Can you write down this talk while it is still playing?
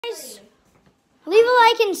Guys, leave a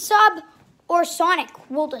like and sub, or Sonic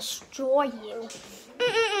will destroy you.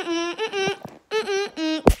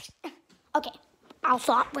 Okay, I'll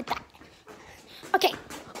stop with that. Okay.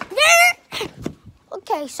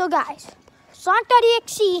 Okay, so guys,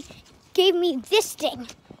 Sonic.exe gave me this thing.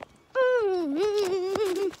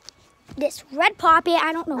 This red poppy.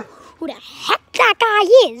 I don't know who the heck that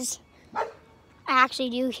guy is. I actually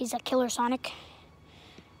do. He's a killer Sonic.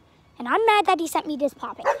 And I'm mad that he sent me this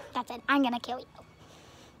poppy. That said, I'm gonna kill you.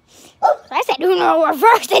 So I said, Uno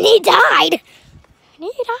reversed, and he died.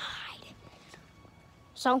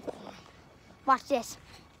 So, watch this.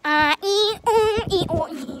 I'm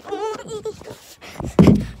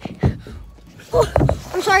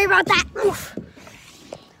sorry about that. Oof.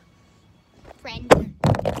 Friend.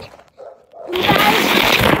 You guys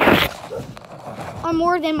are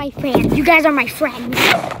more than my fans. You guys are my friends.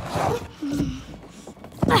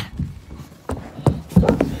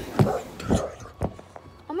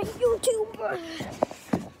 I'm a YouTuber.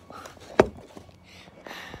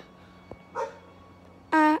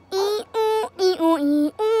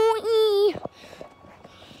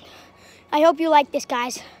 I hope you like this,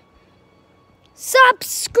 guys.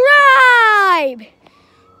 Subscribe!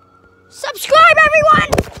 Subscribe, everyone!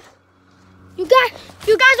 You guys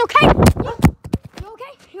okay? You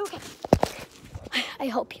okay? You okay? I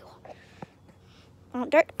hope you are.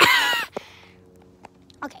 Dirt.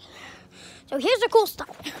 Okay. So here's the cool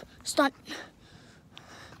stunt.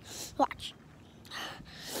 Watch.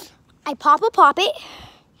 I pop it.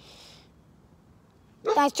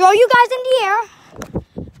 Then I throw you guys in the air.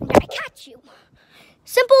 And then I catch you.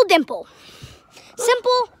 Simple dimple.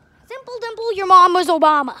 Simple dimple. Your mom was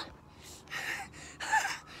Obama.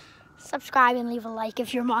 Subscribe and leave a like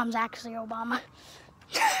if your mom's actually Obama.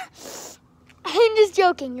 I'm just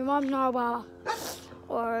joking. Your mom's not Obama.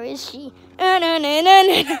 Or is she?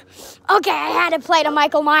 Okay, I had to play the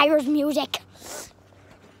Michael Myers music.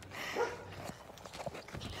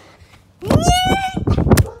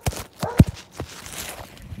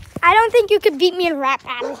 I don't think you could beat me in a rap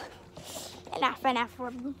battle. In FNF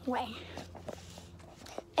way.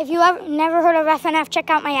 If you have never heard of FNF, check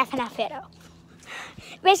out my FNF video.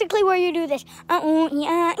 Basically where you do this.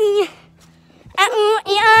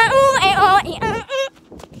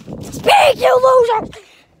 Speak, you loser!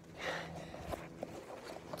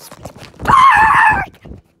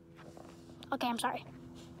 Okay, I'm sorry.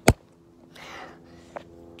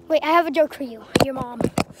 Wait, I have a joke for you. Your mom.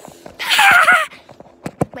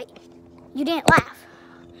 Wait, you didn't laugh.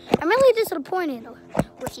 I'm really disappointed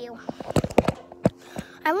with you.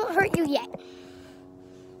 I won't hurt you yet.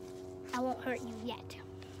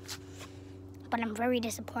 But I'm very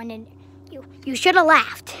disappointed. You should have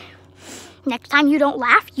laughed. Next time you don't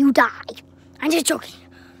laugh, you die. I'm just joking.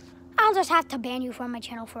 I'll just have to ban you from my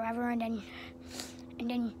channel forever, and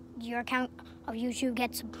then your account of YouTube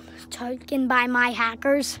gets taken by my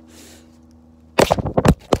hackers.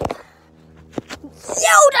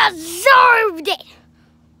 You deserved it!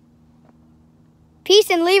 Peace,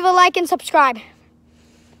 and leave a like and subscribe.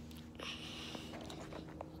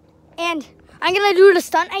 And I'm gonna do the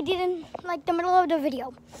stunt I did in like the middle of the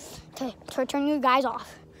video to turn you guys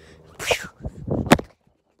off.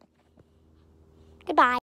 Goodbye.